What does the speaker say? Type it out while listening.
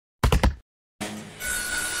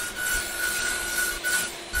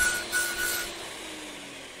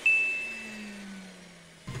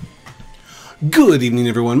Good evening,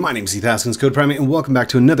 everyone. My name is Heath, Haskins, Code Primate, and welcome back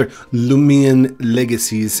to another Loomian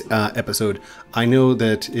Legacies episode. I know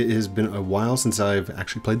that it has been a while since I've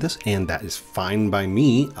actually played this, and that is fine by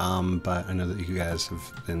me, but I know that you guys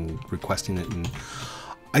have been requesting it, and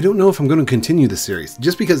I don't know if I'm going to continue the series,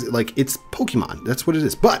 just because, like, it's Pokemon. That's what it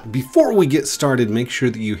is. But before we get started, make sure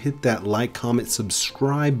that you hit that like, comment,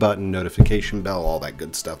 subscribe button, notification bell, all that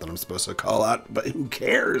good stuff that I'm supposed to call out, but who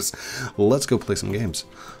cares? Let's go play some games.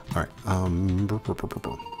 All right.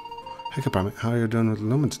 Hey, Primate, how are you doing with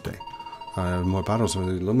Lumens today? More battles with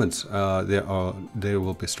the Lumens. They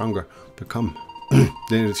will be stronger. But come.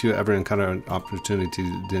 Then if you ever encounter an opportunity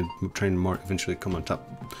to train more, eventually come on top.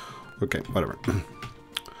 Okay, whatever.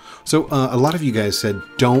 So a lot of you guys said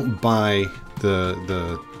don't buy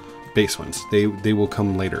the base ones. They will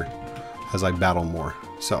come later as I battle more.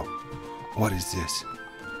 So what is this?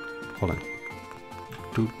 Hold on.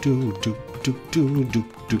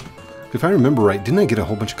 If I remember right, didn't I get a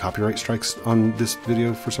whole bunch of copyright strikes on this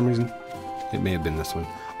video for some reason? It may have been this one.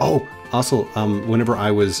 Oh, also, whenever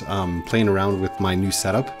I was playing around with my new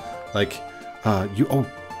setup, like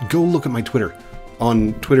go look at my Twitter.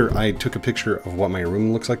 On Twitter, I took a picture of what my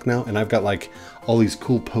room looks like now, and I've got like all these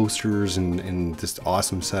cool posters and this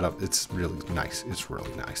awesome setup. It's really nice. It's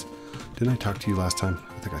really nice. Didn't I talk to you last time?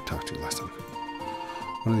 I think I talked to you last time.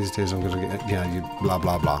 One of these days I'm gonna get, yeah, you blah,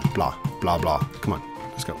 blah, blah, blah, blah, blah. Come on,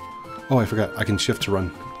 let's go. Oh, I forgot. I can shift to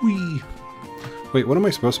run. Whee! Wait, what am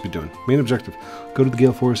I supposed to be doing? Main objective. Go to the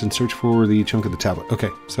Gale Forest and search for the chunk of the tablet.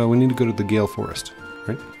 Okay, so we need to go to the Gale Forest,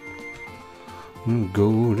 right?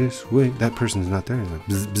 Go this way. That person's not there. Like,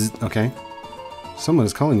 bzz, bzz. Okay. Someone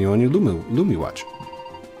is calling you on your Lumi watch.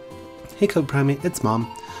 Hey, Code Primate, it's Mom.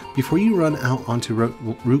 Before you run out onto route.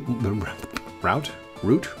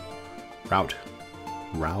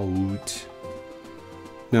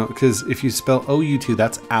 No, because if you spell O-U-T,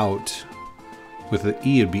 that's out. With the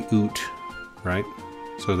E, it'd be oot, right?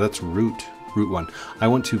 So that's route 1. I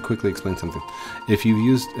want to quickly explain something. If you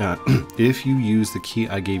used the key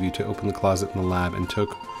I gave you to open the closet in the lab and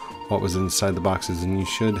took what was inside the boxes, then you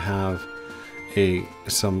should have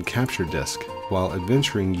some capture disc. While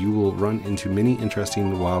adventuring, you will run into many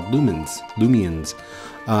interesting wild Loomians.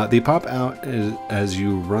 They pop out as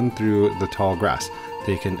you run through the tall grass.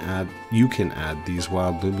 You can add these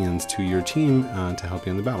wild Loomians to your team to help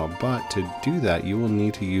you in the battle. But to do that, you will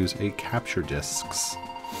need to use a capture discs.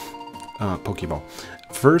 Pokeball.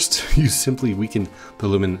 First, you simply weaken the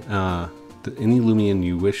Lumen, any Loomian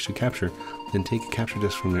you wish to capture, then take a capture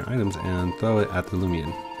disc from your items and throw it at the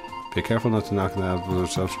Loomian. Be careful not to knock them out of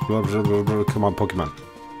yourself. Come on, Pokemon.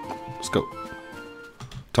 Let's go.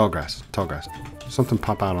 Tall grass. Something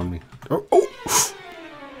pop out on me. Oh!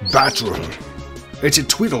 Battle! It's a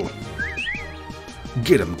Tweedle!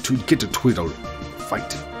 Get him, get a Tweedle.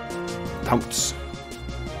 Fight. Pounce.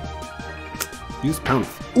 Use Pounce.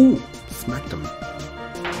 Ooh! Smacked him.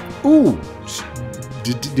 Ooh!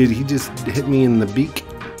 Did he just hit me in the beak?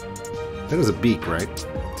 That is a beak, right?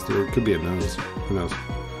 It could be a nose. Who knows?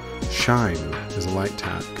 Shine is a light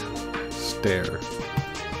tack. Stare.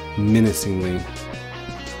 Menacingly.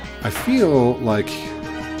 I feel like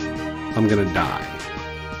I'm gonna die.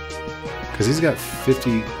 Because he's got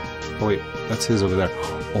 50... Oh wait, that's his over there.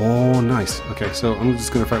 Oh, nice. Okay, so I'm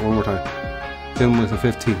just gonna fight one more time. Hit him with a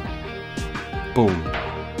 15. Boom.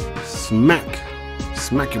 Smack!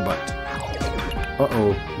 Smack your butt.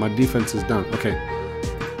 Uh-oh, my defense is down. Okay.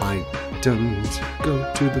 Items.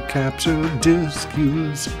 Go to the capture disc.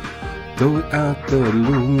 Use. Throw it at the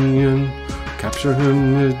Loomian. Capture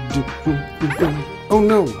him. Oh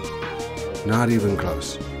no! Not even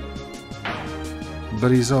close.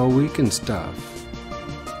 But he's all weak and stuff.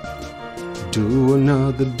 Do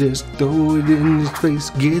another disc. Throw it in his face.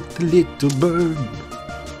 Get the little bird.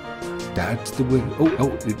 That's the way.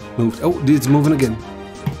 Oh, it moved. Oh, it's moving again.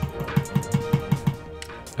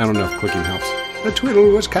 I don't know if clicking helps. A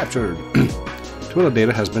Twiddle was captured. Twiddle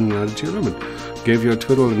data has been added to your limit. Gave your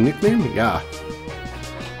Twiddle a nickname? Yeah.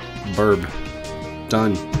 Burb.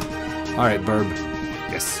 Done. Alright, Burb.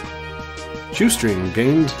 Yes. Shoestring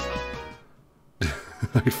gained.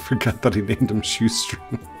 I forgot that he named him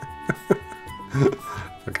Shoestring.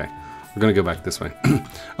 Okay. We're gonna go back this way.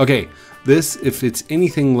 Okay, this, if it's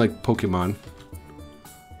anything like Pokemon,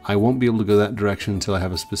 I won't be able to go that direction until I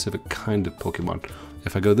have a specific kind of Pokemon.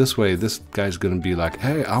 If I go this way, this guy's gonna be like,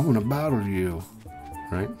 hey, I wanna battle you.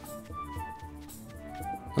 Right?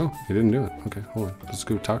 Oh, he didn't do it. Okay, hold on. Let's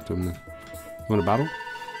go talk to him then. You wanna battle?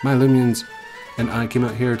 My Loomians and I came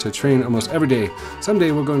out here to train almost every day.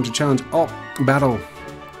 Someday we're going to challenge all battle.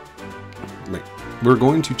 Wait. We're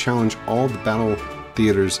going to challenge all the battle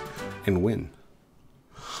theaters and win.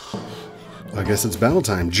 I guess it's battle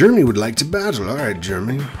time. Jeremy would like to battle. Alright,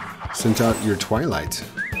 Jeremy. Sent out your Twilight.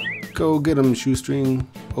 Go get him, Shoestring.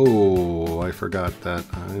 Oh, I forgot that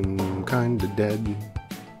I'm kinda dead.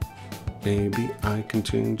 Maybe I can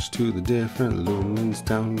change to the different lumens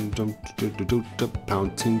down. Jump,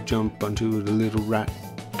 pounce and jump onto the little rat.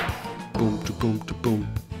 Boom, boom, boom,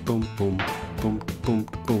 boom, boom, boom, boom,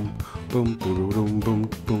 boom, boom, boom, boom,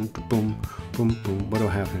 boom, boom, boom, boom. What do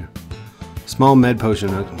I have here? Small med potion.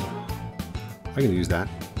 I can use that,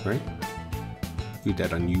 right? Use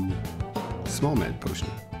that on you. Small med potion.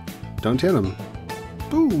 Don't hit him.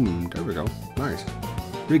 Boom. There we go. Nice.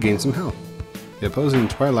 Regain some health. The opposing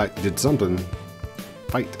Twilight did something.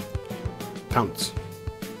 Fight. Pounce.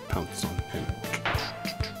 Pounce on him.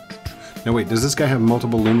 Now wait, does this guy have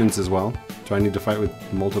multiple lumens as well? Do I need to fight with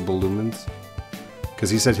multiple lumens? Because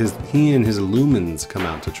he said he and his lumens come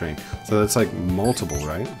out to train. So that's like multiple,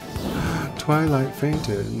 right? Twilight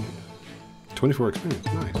fainted. 24 experience.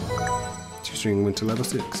 Nice. Shoestring went to level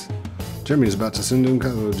 6. Jeremy is about to send him.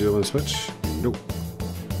 Do you want to switch? Nope.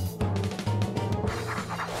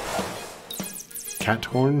 Cat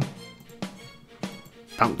horn.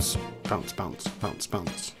 Pounce. Pounce, pounce, pounce,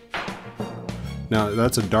 pounce. Now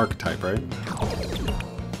that's a dark type, right?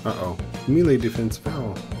 Uh-oh. Melee defense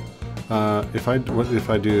fell. What if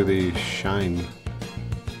I do the shine?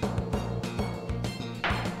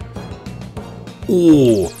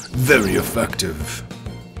 Oh, very effective.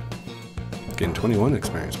 Getting 21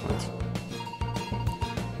 experience points.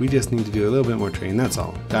 We just need to do a little bit more training, that's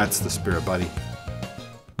all. That's the spirit, buddy.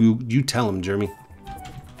 You tell him, Jeremy.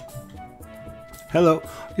 Hello.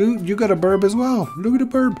 You got a burb as well. Look at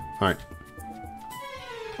the burb. Alright.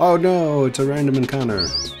 Oh no, it's a random encounter.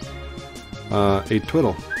 A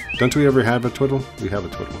twiddle. Don't we ever have a twiddle? We have a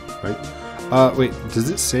twiddle, right? Wait, does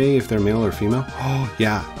it say if they're male or female? Oh,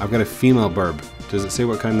 yeah, I've got a female burb. Does it say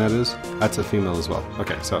what kind that is? That's a female as well.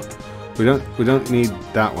 Okay, so we don't need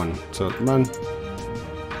that one. So run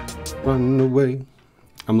away.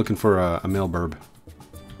 I'm looking for a male burb.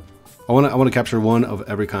 I want to capture one of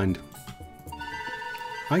every kind.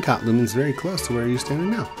 I caught lumens very close to where you're standing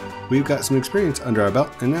now. We've got some experience under our belt,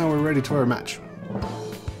 and now we're ready to our match.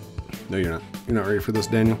 No, you're not. You're not ready for this,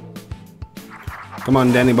 Daniel. Come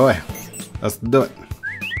on, Danny boy. Let's do it.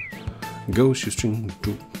 Go, Shoestring.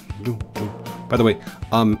 By the way,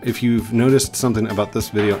 if you've noticed something about this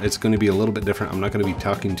video, it's going to be a little bit different. I'm not going to be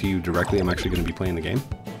talking to you directly. I'm actually going to be playing the game.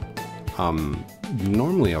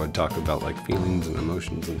 Normally I would talk about like feelings and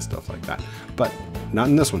emotions and stuff like that, but not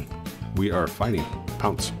in this one. We are fighting.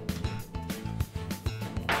 Pounce.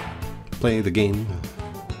 Play the game.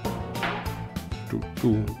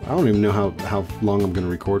 I don't even know how long I'm going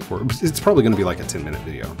to record for. It's probably going to be like a 10-minute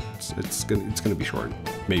video. It's going to be short,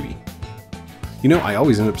 maybe. You know, I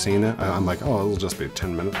always end up saying that. I'm like, oh, it'll just be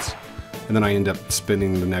 10 minutes, and then I end up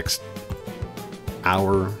spending the next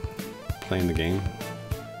hour playing the game.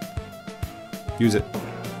 Use it.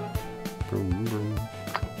 Boom, boom.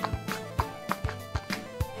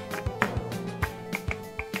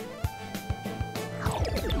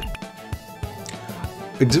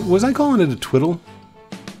 Was I calling it a twiddle?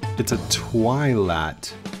 It's a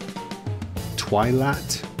twilight.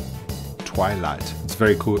 Twilight? Twilight. It's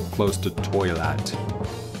very close to toilet.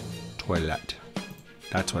 Toilet.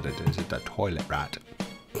 That's what it is. It's a toilet rat.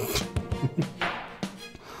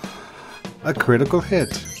 A critical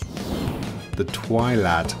hit. The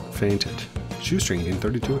Twilight fainted. Shoestring gained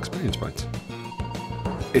 32 experience points.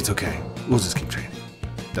 It's okay. We'll just keep training.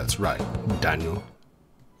 That's right, Daniel.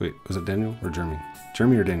 Wait, was it Daniel or Jeremy?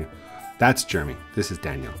 Jeremy or Daniel? That's Jeremy. This is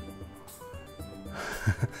Daniel.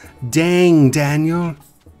 Dang, Daniel.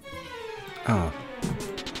 Oh.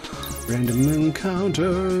 Random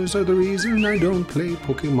encounters are the reason I don't play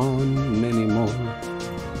Pokemon anymore.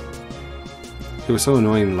 It was so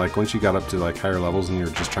annoying, like once you got up to like higher levels and you're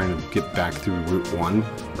just trying to get back through Route 1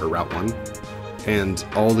 or Route 1, and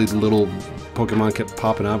all these little Pokemon kept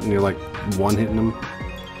popping up and you're like one-hitting them.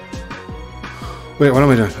 Wait, what am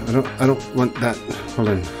I doing? I don't want that. Hold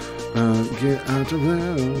on. Get out of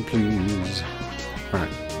there, please.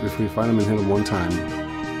 Alright, if we fight him and hit him one time,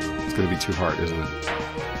 it's gonna be too hard, isn't it?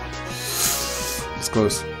 It's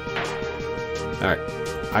close. Alright,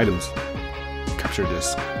 items. Capture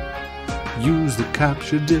disc. Use the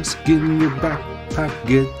capture disc in your backpack.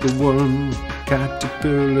 Get the worm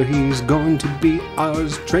caterpillar. He's going to be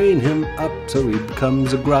ours. Train him up so he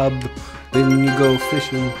becomes a grub. Then you go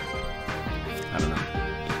fishing. I don't know.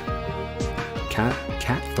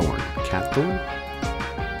 Catthorn. Catthorn?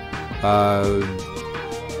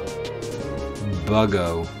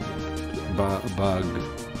 Buggo. Bug.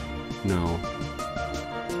 No.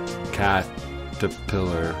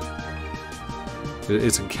 Caterpillar.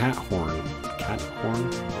 It's a cat horn. Cat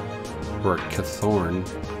horn? Or a cathorn.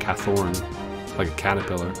 Cathorn. Like a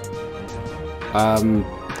caterpillar.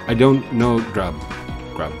 I don't know Grub.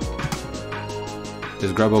 Grub.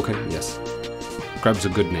 Is Grub okay? Yes. Grub's a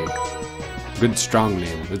good name. Good, strong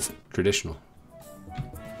name. It's traditional.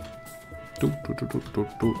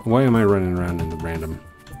 Why am I running around in the random?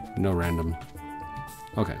 No random.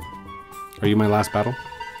 Okay. Are you my last battle?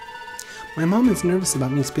 My mom is nervous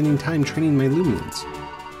about me spending time training my Loomians.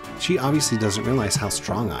 She obviously doesn't realize how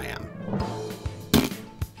strong I am.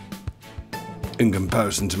 In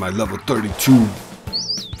comparison to my level 32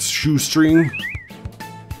 shoestring.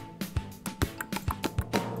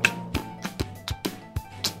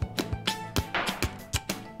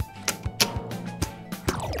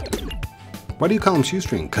 Why do you call him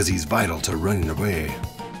shoestring? Because he's vital to running away.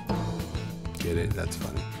 Get it? That's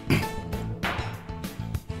funny.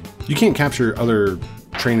 You can't capture other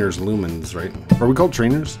trainers' lumens, right? Are we called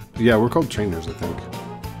trainers? Yeah, we're called trainers, I think.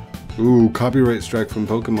 Ooh, copyright strike from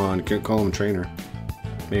Pokemon. You can't call him trainer.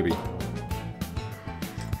 Maybe.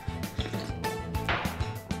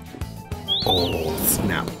 Oh,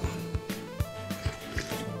 snap.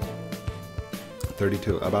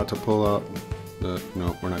 32. About to pull out the...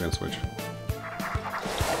 No, we're not going to switch.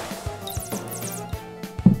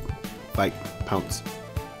 Fight. Pounce.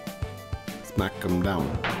 Smack him down.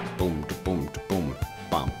 Boom, to boom, to boom.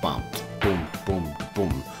 Bom, bom. Boom, to boom, to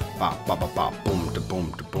boom. Bop, bop, bop, bop. Boom, to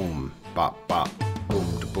boom, to boom. Bop, bop.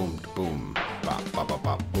 Boom, to boom, to boom. Bop, bop, bop,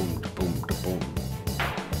 bop. Boom, to boom, to boom.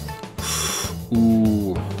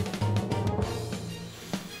 Ooh.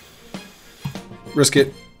 Risk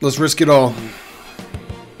it. Let's risk it all.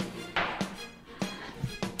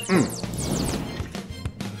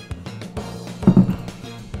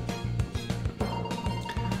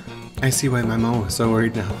 I see why my mom was so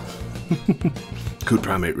worried now. Good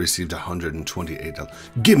primate received $128.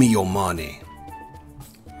 Give me your money.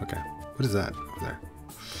 Okay. What is that over there?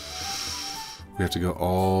 We have to go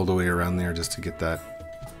all the way around there just to get that.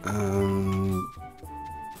 And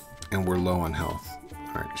we're low on health.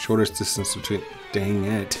 Alright, shortest distance between... Dang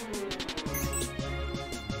it.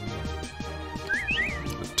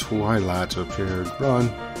 The twilight appeared.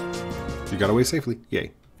 Run. You got away safely.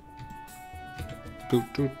 Yay.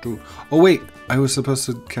 Oh wait, I was supposed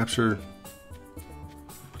to capture...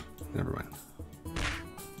 Never mind.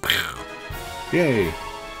 Yay!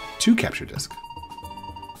 2 capture disc.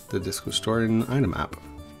 The disc was stored in an item app.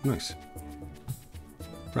 Nice.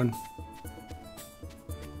 Run.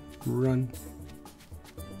 Run.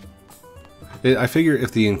 I figure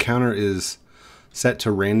if the encounter is set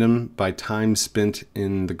to random by time spent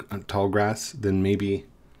in the tall grass, then maybe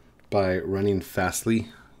by running fastly,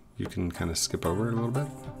 you can kind of skip over it a little bit,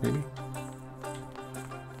 maybe.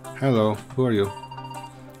 Hello, who are you?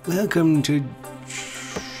 Welcome to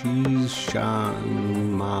Chishma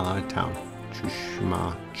Town.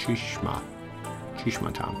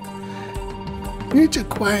 Chishma Town. It's a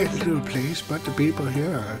quiet little place, but the people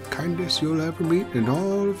here are the kindest you'll ever meet in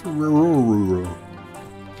all of the...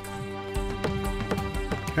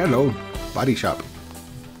 Hello, body shop.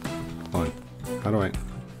 Hold on, how do I...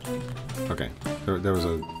 Okay, there was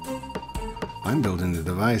a... I'm building the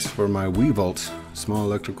device for my Wevolt. Small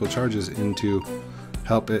electrical charges into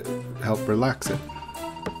help relax it.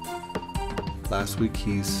 Last week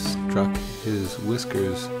he struck his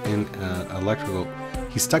whiskers in electrical...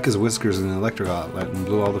 He stuck his whiskers in an electrical outlet and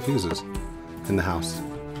blew all the fuses in the house.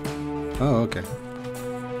 Oh, okay.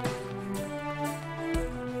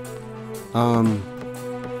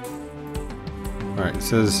 Alright, it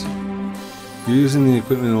says... You're using the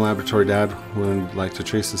equipment in the laboratory, Dad. Would like to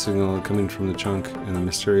trace the signal coming from the chunk and the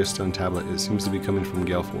mysterious stone tablet. It seems to be coming from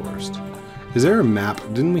Gale Forest. Is there a map?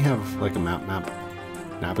 Didn't we have like a map?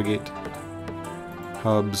 Navigate?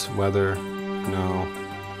 Hubs, weather? No.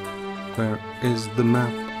 Where is the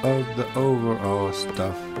map of the overall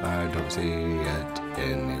stuff? I don't see it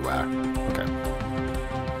anywhere. Okay.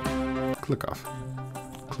 Click off.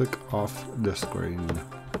 Click off the screen.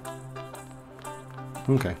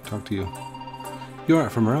 Okay, talk to you. You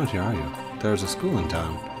aren't from around here, are you? There's a school in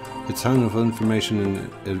town. It's a ton of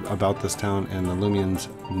information about this town and the Loomians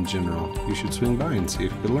in general. You should swing by and see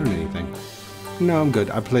if you can learn anything. No, I'm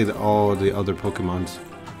good. I played all the other Pokemons.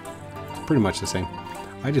 It's pretty much the same.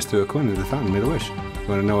 I just threw a coin into the fountain and made a wish. You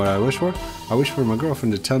want to know what I wish for? I wish for my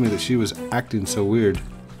girlfriend to tell me that she was acting so weird.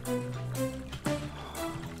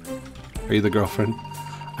 Are you the girlfriend?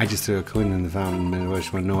 I just threw a coin in the fountain and made a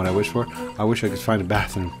wish. Want to know what I wish for? I wish I could find a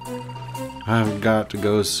bathroom. I've got to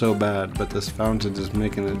go so bad, but this fountain is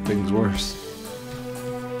making things worse.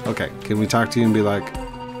 Okay, can we talk to you and be like...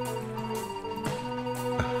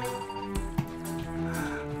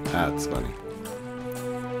 That's funny.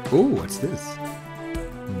 Oh, what's this?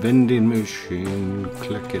 Vending machine.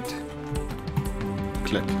 Click it.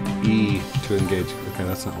 Click E to engage. Okay,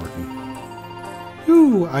 that's not working.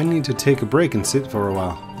 Ooh, I need to take a break and sit for a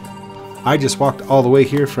while. I just walked all the way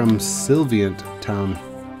here from Sylviant Town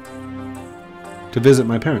to visit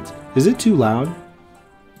my parents. Is it too loud?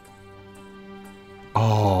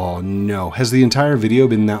 Oh no. Has the entire video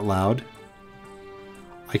been that loud?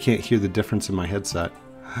 I can't hear the difference in my headset.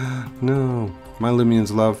 No. My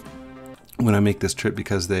Loomians love when I make this trip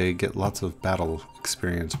because they get lots of battle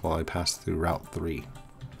experience while I pass through Route 3.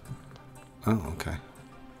 Oh, okay.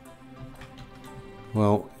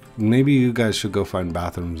 Well, maybe you guys should go find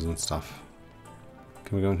bathrooms and stuff.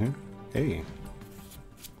 Can we go in here? Hey.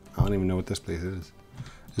 I don't even know what this place is.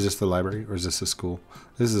 Is this the library or is this a school?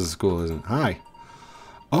 This is a school, isn't it? Hi.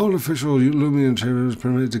 All official Loomian chambers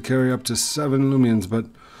permitted to carry up to 7 Loomians, but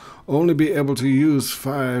only be able to use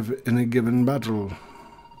 5 in a given battle.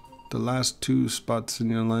 The last 2 spots in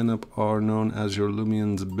your lineup are known as your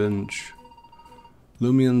Loomian's bench.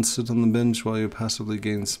 Loomians sit on the bench while you passively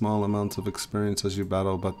gain small amounts of experience as you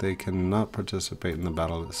battle, but they cannot participate in the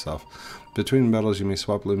battle itself. Between battles, you may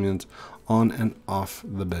swap Loomians on and off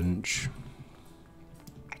the bench.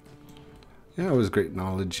 Yeah, it was great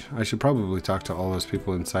knowledge. I should probably talk to all those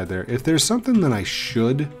people inside there. If there's something that I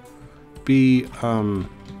should be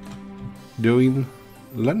doing,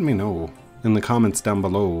 let me know in the comments down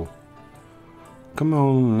below. Come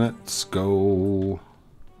on, let's go.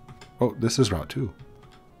 Oh, this is Route 2.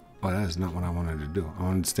 Oh, that is not what I wanted to do. I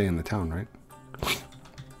wanted to stay in the town, right?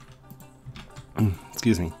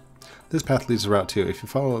 Excuse me. This path leads to Route 2. If you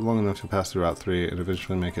follow it long enough, you'll pass through Route 3 and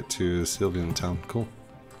eventually make it to Sylvian Town. Cool.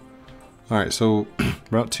 Alright, so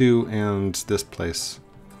Route 2 and this place.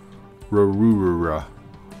 Rarurura.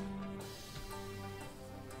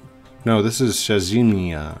 No, this is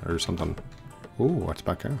Shazimia or something. Oh, what's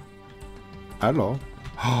back here? Hello.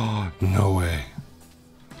 Oh, no way.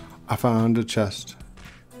 I found a chest.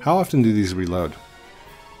 How often do these reload?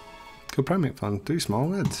 Good primate found 3 small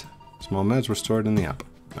meds. Small meds were stored in the app.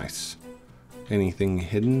 Nice. Anything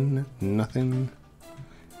hidden? Nothing.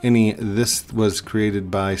 Any this was created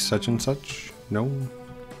by such and such? No.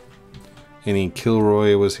 Any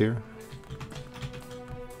Kilroy was here?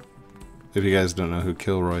 If you guys don't know who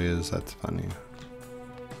Kilroy is, that's funny.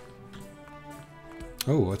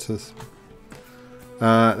 Oh, what's this?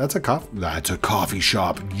 That's a coffee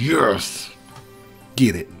shop. Yes!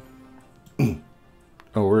 Get it.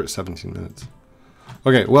 Oh, we're at 17 minutes.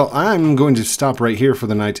 Okay, well, I'm going to stop right here for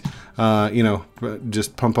the night. You know,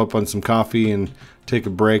 just pump up on some coffee and take a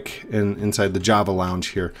break inside the Java Lounge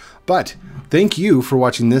here. But thank you for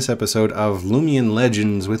watching this episode of Loomian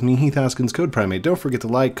Legends with me, Heath, Haskins, Code Primate. Don't forget to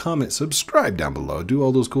like, comment, subscribe down below. Do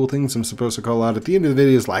all those cool things I'm supposed to call out at the end of the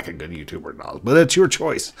videos like a good YouTuber does. But it's your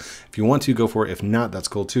choice. If you want to, go for it. If not, that's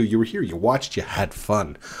cool too. You were here, you watched, you had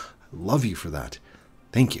fun. I love you for that.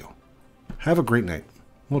 Thank you. Have a great night.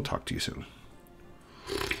 We'll talk to you soon.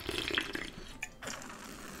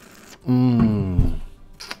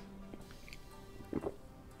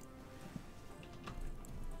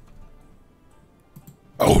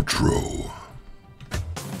 Outro.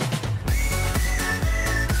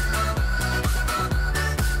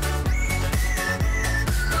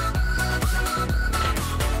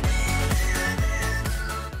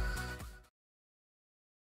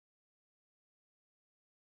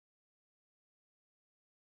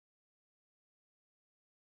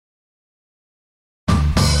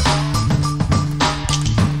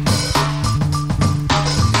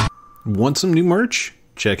 Want some new merch?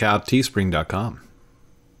 Check out teespring.com.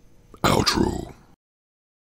 Outro.